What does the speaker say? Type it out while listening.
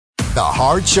The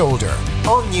Hard Shoulder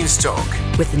on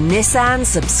Newstalk. With Nissan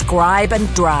Subscribe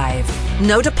and Drive.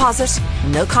 No deposit,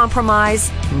 no compromise,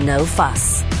 no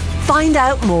fuss. Find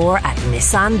out more at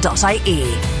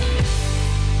nissan.ie.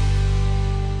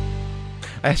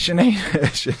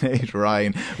 Sinead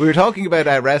Ryan. We were talking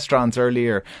about restaurants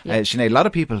earlier. Sinead, a lot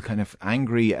of people kind of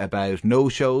angry about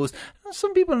no-shows.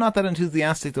 Some people not that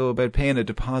enthusiastic, though, about paying a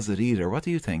deposit either. What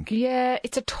do you think? Yeah,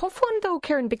 it's a tough one, though,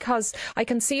 Kieran, because I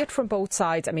can see it from both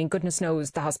sides. I mean, goodness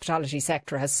knows the hospitality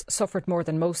sector has suffered more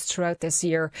than most throughout this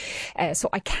year. So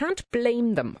I can't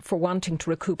blame them for wanting to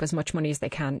recoup as much money as they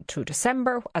can through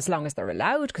December, as long as they're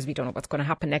allowed, because we don't know what's going to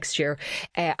happen next year.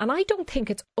 And I don't think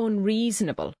it's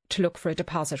unreasonable to look for a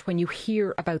deposit when you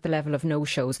hear about the level of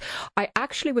no-shows. I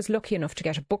actually was lucky enough to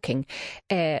get a booking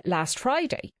last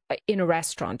Friday in a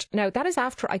restaurant. Now, that is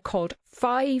after I called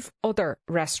 5 other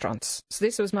restaurants. So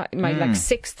this was my like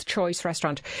 6th choice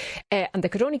restaurant. And they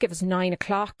could only give us 9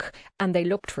 o'clock, and they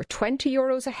looked for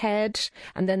 €20 ahead.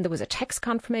 And then there was a text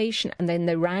confirmation, and then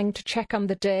they rang to check on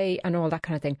the day and all that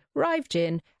kind of thing. Arrived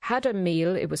in, had a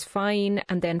meal, it was fine,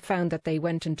 and then found that they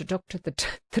went and deducted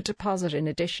the deposit in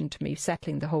addition to me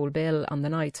settling the whole bill on the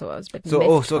night. So I was a bit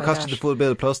miffed so it cost you the full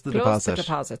bill plus the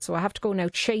deposit. So I have to go now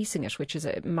chasing it, which is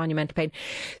a monumental pain.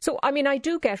 So, I mean, I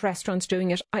do get restaurants doing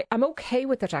it. I'm okay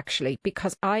with it, actually,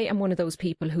 because I am one of those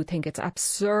people who think it's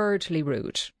absurdly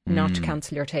rude not to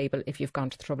cancel your table if you've gone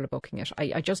to the trouble of booking it.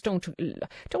 I just don't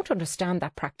understand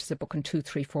that practice of booking 2,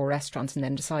 3, 4 restaurants and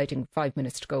then deciding 5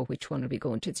 minutes to go which one will be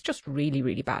going to. It's just really,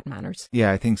 really bad manners.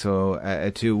 Yeah, I think so.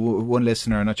 To one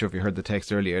listener, I'm not sure if you heard the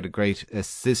text earlier, had a great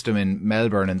system in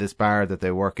Melbourne, in this bar that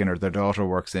they work in, or their daughter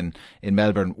works in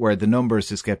Melbourne, where the numbers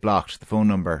just get blocked, the phone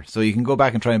number. So you can go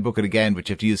back and try and book it again, but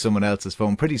you have to use someone else's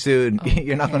phone. Pretty soon,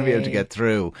 you're not going to be able to get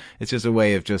through. It's just a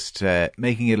way of just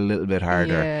making it a little bit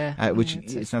harder, which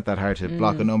it's not that hard to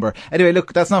block a number. Anyway,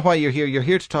 look, that's not why you're here. You're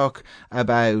here to talk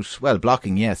about, well,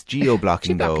 blocking, yes,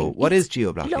 geo-blocking though. What is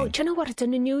geo-blocking? No, do you know what? It's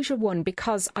an unusual one,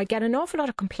 because I get an awful lot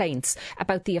of complaints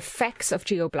about the effects of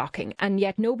geo-blocking, and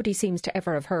yet nobody seems to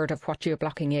ever have heard of what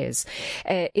geo-blocking is.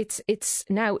 It's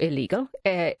now illegal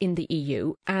in the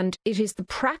EU, and it is the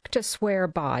practice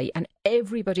whereby, and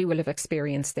everybody will have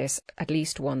experienced this at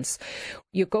least once,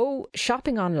 you go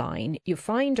shopping online, you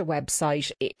find a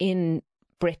website in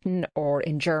Britain or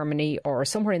in Germany or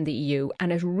somewhere in the EU,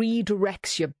 and it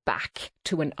redirects you back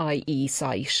to an IE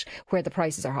site where the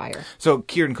prices are higher. So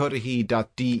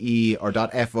kierancudahy.de or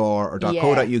 .fr or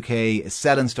 .co.uk is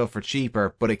selling stuff for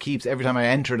cheaper, but it keeps, every time I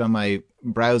enter it on my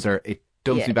browser, it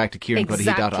dumps me back to kierancudahy.ie.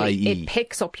 Exactly. It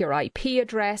picks up your IP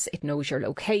address, it knows your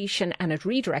location, and it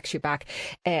redirects you back,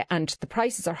 and the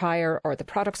prices are higher, or the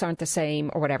products aren't the same,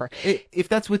 or whatever. If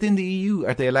that's within the EU,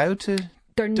 are they allowed to?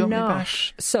 They're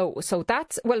not. So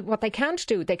that's, well, what they can't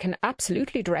do, they can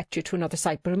absolutely direct you to another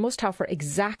site, but it must offer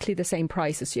exactly the same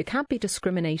prices. So you can't be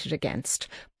discriminated against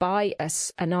by a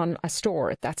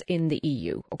store that's in the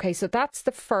EU. Okay, so that's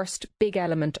the first big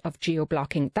element of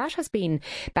geo-blocking. That has been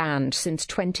banned since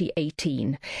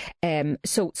 2018.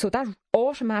 So that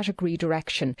automatic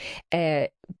redirection,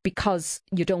 because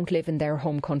you don't live in their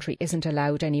home country, isn't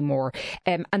allowed anymore.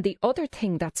 And the other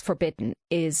thing that's forbidden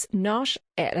is not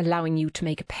allowing you to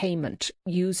make a payment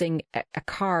using a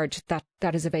card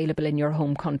that is available in your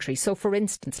home country. So, for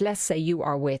instance, let's say you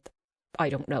are with, I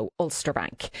don't know, Ulster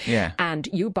Bank. Yeah. And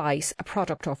you buy a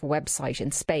product off a website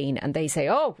in Spain, and they say,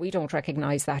 oh, we don't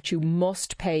recognise that. You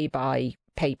must pay by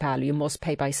PayPal, you must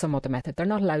pay by some other method. They're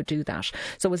not allowed to do that.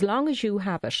 So as long as you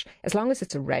have it, as long as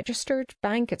it's a registered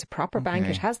bank, it's a proper bank,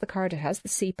 it has the card, it has the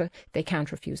SEPA, they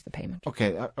can't refuse the payment.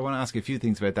 Okay, I want to ask you a few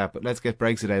things about that, but let's get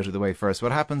Brexit out of the way first.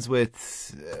 What happens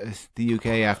with the UK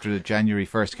after January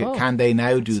 1st? Can they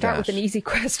now do that? Start with an easy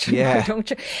question, why don't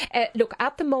you? Look,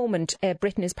 at the moment,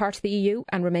 Britain is part of the EU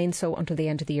and remains so until the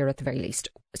end of the year at the very least.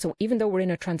 So even though we're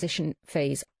in a transition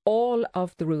phase, all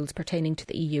of the rules pertaining to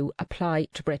the EU apply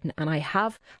to Britain. And I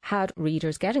have had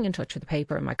readers getting in touch with the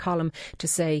paper in my column to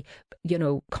say, you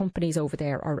know, companies over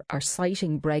there are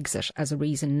citing Brexit as a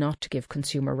reason not to give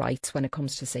consumer rights when it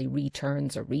comes to, say,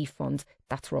 returns or refunds.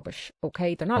 That's rubbish.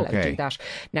 OK, they're not allowed to do that.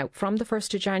 Now, from the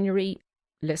 1st of January,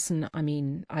 listen, I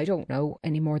mean, I don't know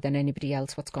any more than anybody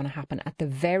else what's going to happen. At the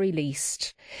very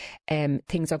least,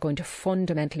 things are going to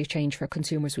fundamentally change for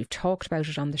consumers. We've talked about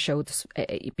it on the show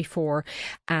before,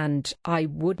 and I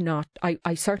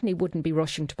certainly wouldn't be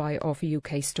rushing to buy off a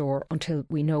UK store until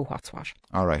we know what's what.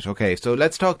 All right, okay. So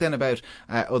let's talk then about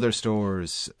other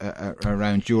stores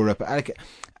around Europe.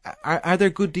 Are there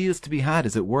good deals to be had?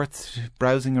 Is it worth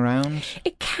browsing around?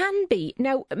 It can be.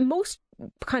 Now, most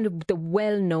kind of the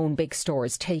well-known big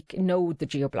stores know the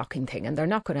geo-blocking thing, and they're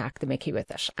not going to act the Mickey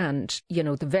with it. And, you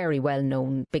know, the very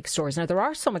well-known big stores. Now, there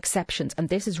are some exceptions, and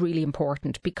this is really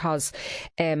important because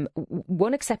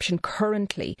one exception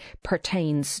currently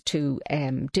pertains to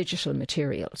digital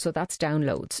material. So that's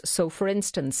downloads. So, for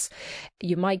instance,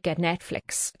 you might get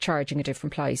Netflix charging a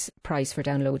different price for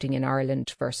downloading in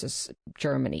Ireland versus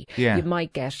Germany. Yeah. You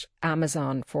might get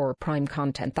Amazon for Prime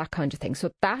content, that kind of thing.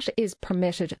 So that is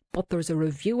permitted, but there's a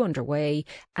review underway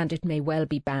and it may well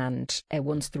be banned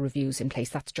once the review's in place.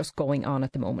 That's just going on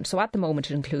at the moment. So at the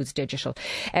moment it includes digital.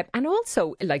 And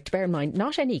also, like, to bear in mind,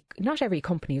 not every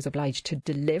company is obliged to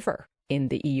deliver in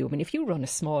the EU. I mean, if you run a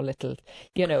small little,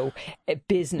 you know,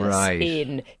 business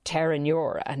in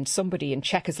Terenure and somebody in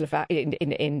Czechoslovakia,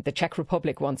 in the Czech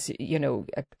Republic wants, you know,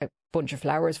 a bunch of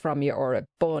flowers from you or a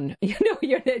bun, you know,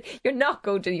 you're not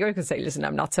going to say, listen,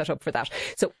 I'm not set up for that.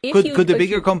 So could the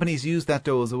bigger companies use that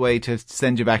though as a way to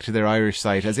send you back to their Irish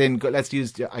site? As in, let's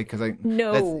use if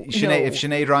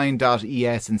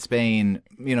Sineadryan.es in Spain,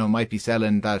 you know, might be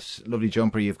selling that lovely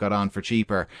jumper you've got on for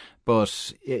cheaper.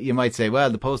 But you might say,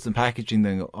 well, the post and packaging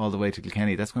thing all the way to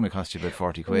Kilkenny, that's going to cost you about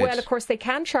 40 quid. Well, of course, they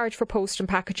can charge for post and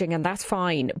packaging, and that's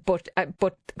fine. But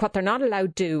what they're not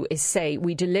allowed to do is say,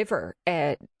 we deliver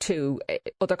to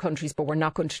other countries, but we're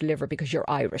not going to deliver because you're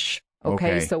Irish.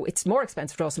 Okay, so it's more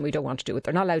expensive for us and we don't want to do it.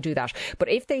 They're not allowed to do that. But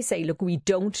if they say, look, we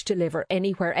don't deliver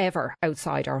anywhere ever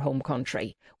outside our home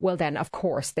country, well then, of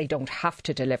course, they don't have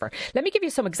to deliver. Let me give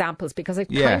you some examples because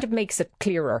it kind of makes it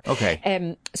clearer.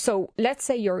 Okay. So let's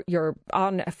say you're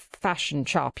on a fashion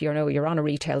shop, you know, you're on a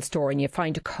retail store and you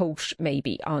find a coat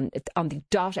maybe on the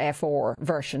 .fr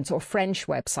version, so a French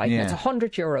website, and it's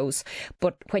 €100.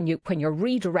 But when you're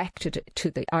redirected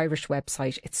to the Irish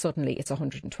website, it's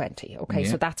 120. Okay,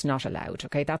 so that's not allowed.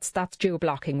 Okay, that's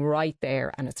geo-blocking right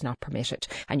there, and it's not permitted,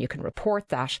 and you can report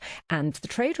that, and the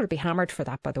trade will be hammered for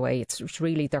that, by the way. It's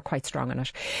really, they're quite strong on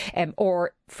it.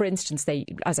 Or for instance, they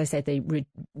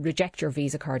reject your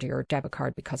Visa card or your debit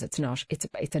card because it's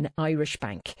an Irish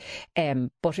bank,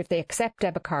 but if they accept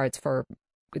debit cards for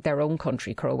their own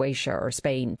country, Croatia or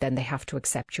Spain, then they have to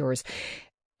accept yours.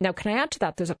 Now, can I add to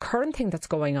that? There's a current thing that's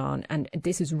going on, and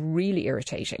this is really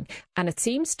irritating, and it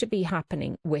seems to be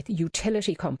happening with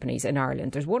utility companies in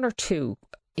Ireland. There's one or two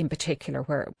in particular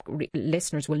where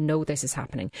listeners will know this is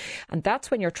happening, and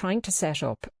that's when you're trying to set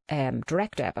up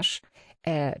direct debit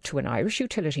to an Irish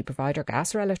utility provider,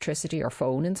 gas or electricity or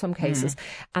phone in some cases,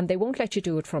 and they won't let you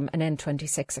do it from an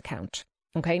N26 account.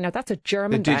 Okay, now that's a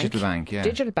German bank.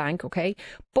 Digital bank, okay,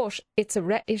 but it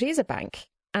is a bank.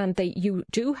 And you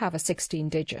do have a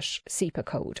 16-digit SEPA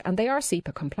code, and they are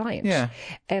SEPA compliant. Yeah.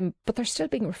 But they're still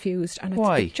being refused. And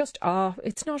why?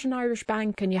 It's not an Irish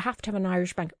bank, and you have to have an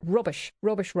Irish bank. Rubbish.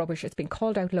 It's been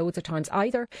called out loads of times.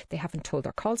 Either they haven't told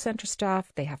their call centre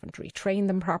staff, they haven't retrained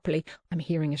them properly. I'm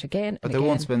hearing it again. But they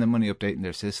won't spend the money updating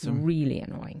their system. Really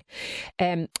annoying.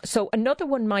 So another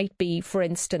one might be, for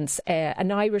instance,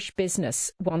 an Irish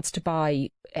business wants to buy,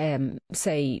 I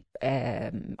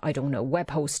don't know, web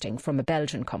hosting from a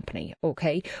Belgian company,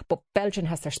 okay? But Belgium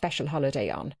has their special holiday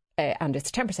on, and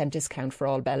it's 10% discount for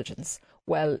all Belgians.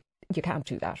 Well, you can't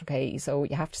do that, okay? So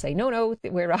you have to say, no,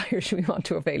 we're Irish, we want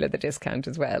to avail of the discount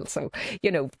as well. So,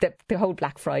 you know, the whole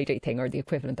Black Friday thing or the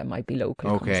equivalent that might be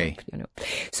local comes up, you know.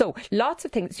 So lots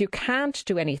of things. You can't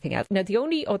do anything else. Now, the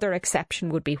only other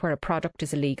exception would be where a product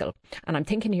is illegal. And I'm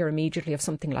thinking here immediately of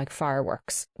something like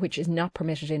fireworks, which is not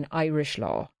permitted in Irish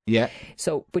law. Yeah.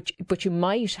 So, but you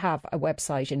might have a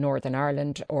website in Northern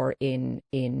Ireland or in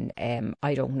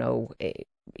I don't know,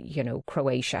 you know,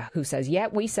 Croatia, who says, yeah,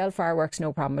 we sell fireworks,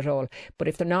 no problem at all. But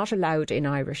if they're not allowed in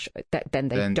Irish, then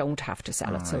they don't have to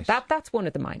sell it. So that's one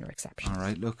of the minor exceptions. All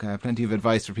right, look, plenty of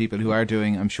advice for people who are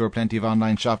doing, I'm sure, plenty of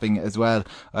online shopping as well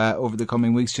over the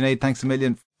coming weeks. Sinead, thanks a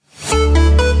million.